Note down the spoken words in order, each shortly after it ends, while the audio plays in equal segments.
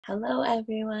Hello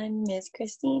everyone, Miss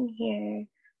Christine here.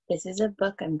 This is a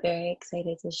book I'm very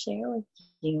excited to share with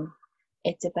you.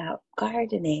 It's about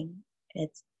gardening.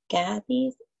 It's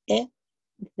Gabi's If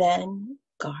Then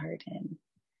Garden.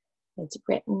 It's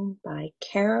written by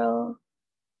Caroline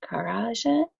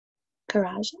Karanja.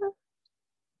 Karanja?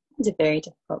 It's a very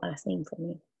difficult last name for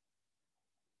me.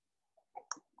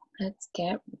 Let's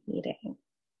get reading.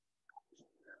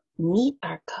 Meet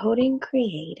our coding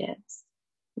creatives.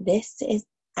 This is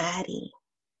Addie.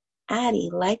 Addie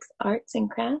likes arts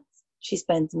and crafts. She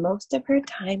spends most of her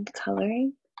time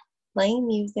coloring, playing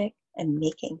music, and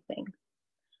making things.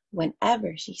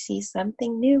 Whenever she sees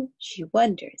something new, she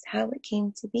wonders how it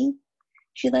came to be.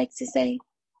 She likes to say,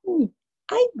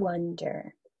 I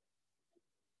wonder.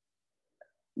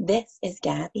 This is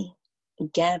Gabi.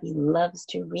 Gabi loves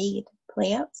to read,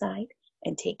 play outside,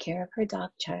 and take care of her dog,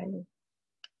 Charlie.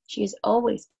 She is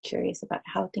always curious about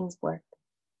how things work.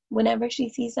 Whenever she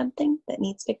sees something that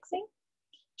needs fixing,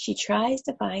 she tries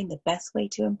to find the best way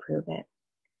to improve it.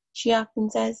 She often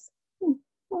says,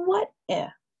 what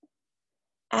if?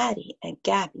 Addie and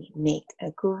Gabi make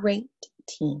a great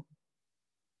team.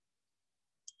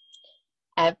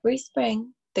 Every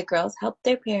spring, the girls help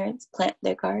their parents plant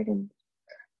their gardens.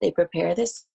 They prepare the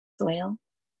soil,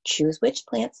 choose which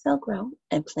plants they'll grow,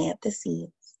 and plant the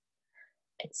seeds.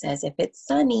 It says if it's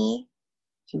sunny,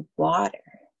 you water.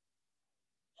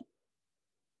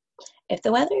 If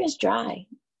the weather is dry,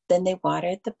 then they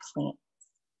water the plants.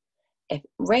 If it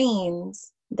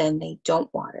rains, then they don't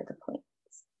water the plants.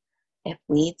 If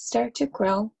weeds start to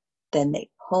grow, then they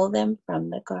pull them from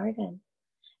the garden.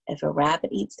 If a rabbit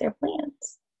eats their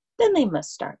plants, then they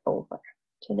must start over.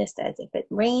 So this says if it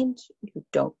rains, you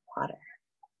don't water.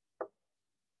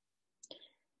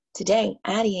 Today,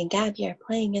 Addie and Gabi are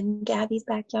playing in Gabi's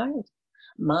backyard.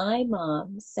 My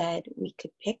mom said we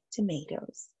could pick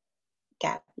tomatoes,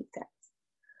 Gabi says.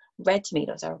 Red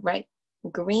tomatoes are ripe.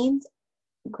 Green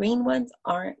ones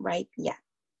aren't ripe yet.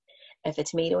 If a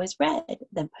tomato is red,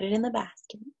 then put it in the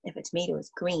basket. If a tomato is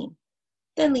green,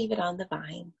 then leave it on the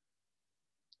vine.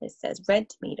 It says red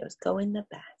tomatoes go in the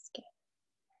basket.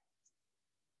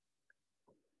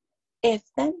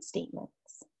 If-then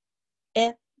statements.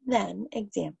 If-then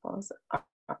examples are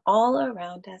all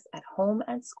around us at home,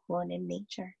 at school, and in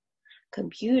nature.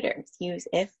 Computers use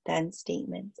if-then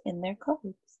statements in their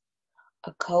codes.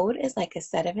 A code is like a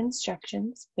set of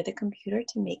instructions for the computer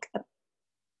to make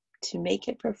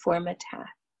it perform a task,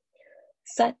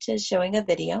 such as showing a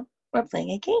video or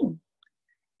playing a game.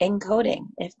 In coding,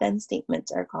 if-then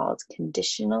statements are called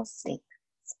conditional statements.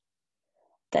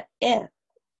 The if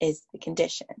is the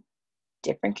condition.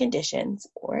 Different conditions,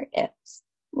 or ifs,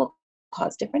 will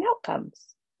cause different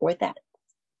outcomes, or that.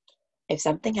 If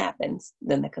something happens,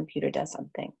 then the computer does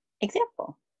something.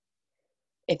 Example.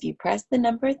 If you press the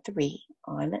number 3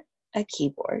 on a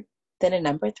keyboard, then a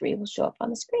number 3 will show up on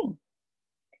the screen.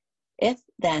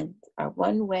 If-then are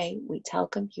one way we tell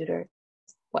computers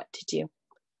what to do.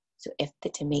 So if the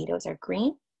tomatoes are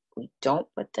green, we don't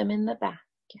put them in the basket.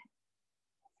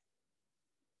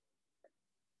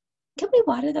 Can we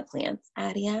water the plants,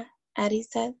 Addie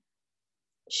said.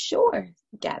 Sure,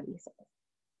 Gabi said.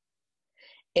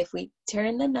 If we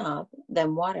turn the knob,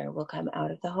 then water will come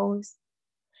out of the hose.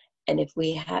 And if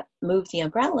we move the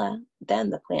umbrella, then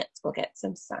the plants will get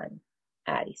some sun,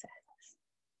 Addie says.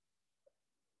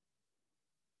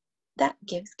 That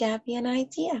gives Gabi an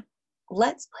idea.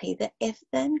 Let's play the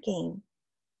if-then game.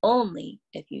 Only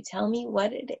if you tell me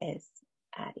what it is,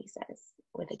 Addie says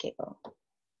with a giggle.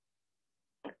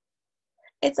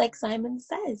 It's like Simon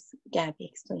Says, Gabi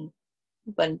explained.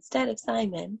 But instead of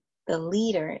Simon, the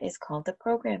leader is called the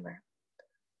programmer.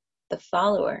 The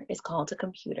follower is called a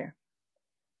computer.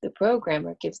 The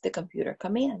programmer gives the computer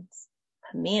commands.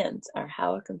 Commands are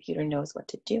how a computer knows what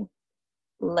to do.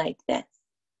 Like this.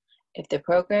 If the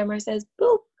programmer says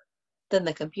boop, then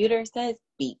the computer says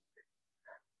beep.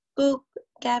 Boop,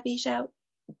 Gabi shouts.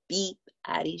 Beep,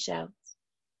 Addie shouts.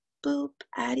 Boop,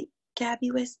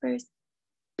 Gabi whispers.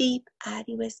 Beep,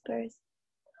 Addie whispers.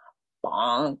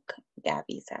 Bonk,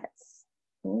 Gabi says.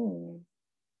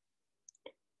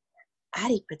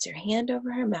 Addie puts her hand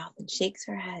over her mouth and shakes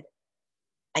her head.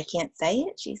 I can't say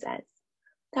it, she says.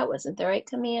 That wasn't the right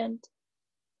command.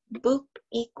 Boop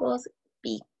equals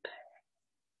beep.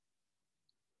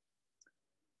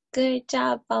 Good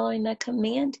job following the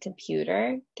command,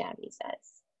 computer, Gabi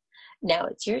says. Now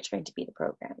it's your turn to be the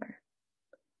programmer.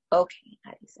 Okay,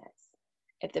 Addie says.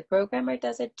 If the programmer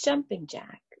does a jumping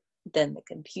jack, then the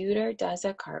computer does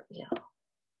a cartwheel.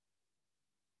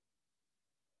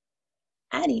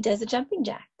 Addie does a jumping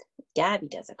jack. Gabi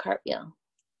does a cartwheel.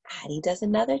 Addie does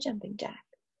another jumping jack.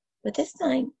 But this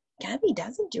time, Gabi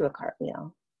doesn't do a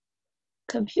cartwheel.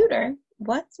 Computer,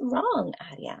 what's wrong?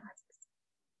 Addie asks.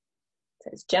 It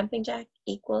says jumping jack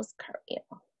equals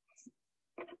cartwheel.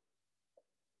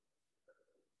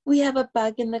 We have a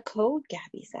bug in the code,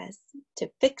 Gabi says.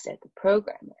 To fix it, the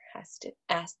programmer has to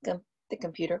ask the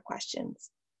computer questions.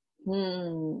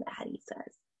 Addie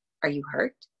says. Are you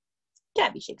hurt?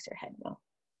 Gabi shakes her head no.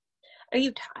 Are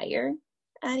you tired?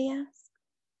 Addie asks.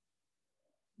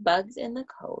 Bugs in the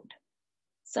code.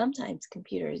 Sometimes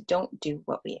computers don't do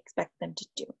what we expect them to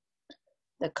do.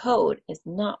 The code is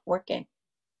not working.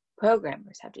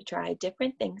 Programmers have to try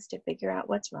different things to figure out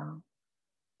what's wrong.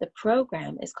 The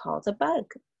program is called a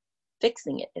bug.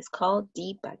 Fixing it is called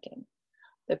debugging.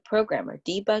 The programmer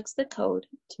debugs the code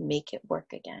to make it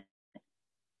work again.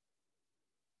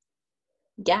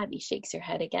 Gabi shakes her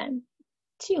head again.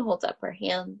 She holds up her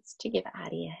hands to give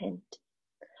Addie a hint.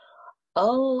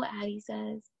 Oh, Addie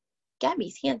says,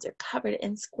 Gabi's hands are covered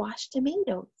in squashed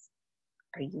tomatoes.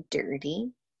 Are you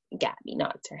dirty? Gabi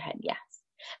nods her head yes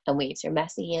and waves her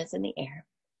messy hands in the air.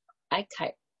 I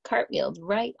cartwheeled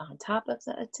right on top of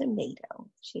a tomato,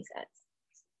 she says.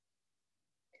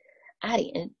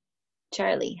 Addie and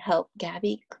Charlie help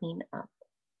Gabi clean up.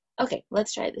 Okay,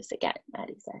 let's try this again,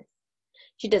 Addie says.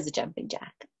 She does a jumping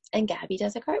jack, and Gabi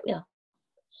does a cartwheel.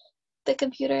 The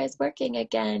computer is working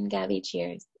again, Gabi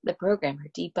cheers. The programmer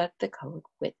debugged the code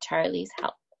with Charlie's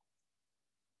help.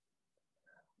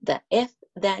 The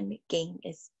if-then game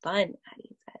is fun,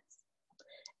 Addie says.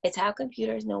 It's how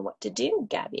computers know what to do,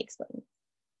 Gabi explains.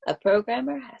 A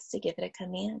programmer has to give it a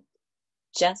command,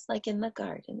 just like in the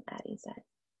garden, Addie says.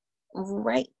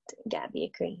 Right, Gabi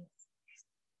agrees.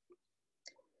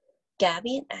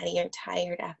 Gabi and Addie are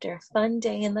tired after a fun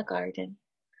day in the garden.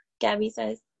 Gabi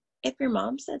says, if your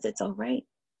mom says it's all right,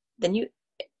 then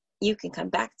you can come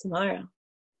back tomorrow.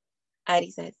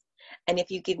 Addie says, and if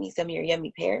you give me some of your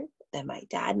yummy pears, then my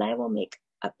dad and I will make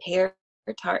a pear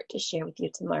tart to share with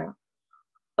you tomorrow.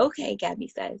 Okay,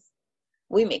 Gabi says,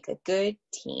 we make a good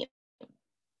team.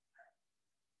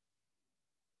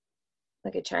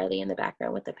 Look at Charlie in the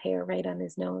background with the pear right on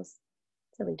his nose.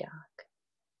 Silly dog.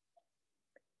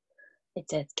 It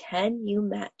says, can you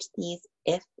match these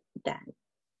if then?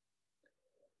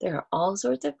 There are all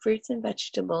sorts of fruits and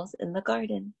vegetables in the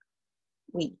garden.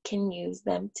 We can use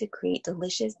them to create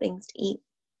delicious things to eat.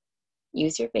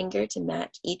 Use your finger to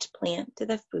match each plant to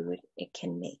the food it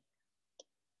can make.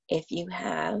 If you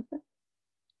have,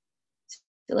 so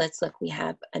let's look, we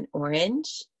have an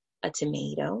orange, a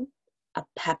tomato, a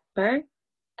pepper,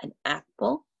 an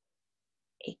apple,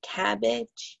 a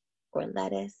cabbage or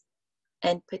lettuce,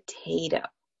 and potato.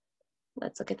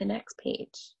 Let's look at the next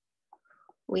page.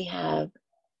 We have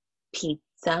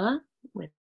pizza with,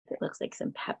 it looks like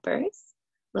some peppers.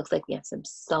 Looks like we have some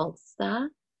salsa,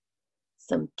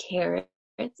 some carrots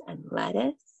and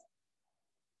lettuce.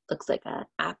 Looks like an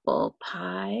apple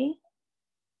pie,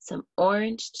 some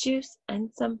orange juice, and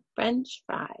some French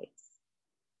fries.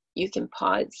 You can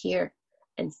pause here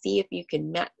and see if you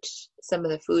can match some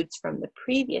of the foods from the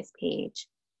previous page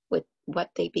with what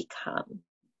they become.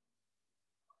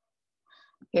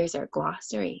 Here's our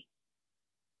glossary.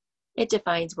 It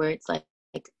defines words like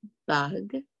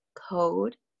bug,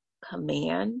 code,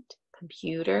 command,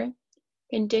 computer,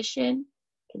 condition,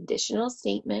 conditional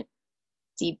statement,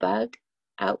 debug,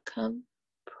 outcome,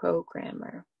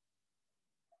 programmer.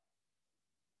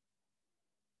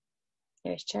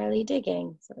 There's Charlie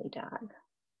digging, silly dog.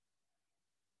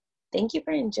 Thank you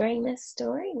for enjoying this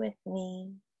story with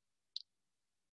me.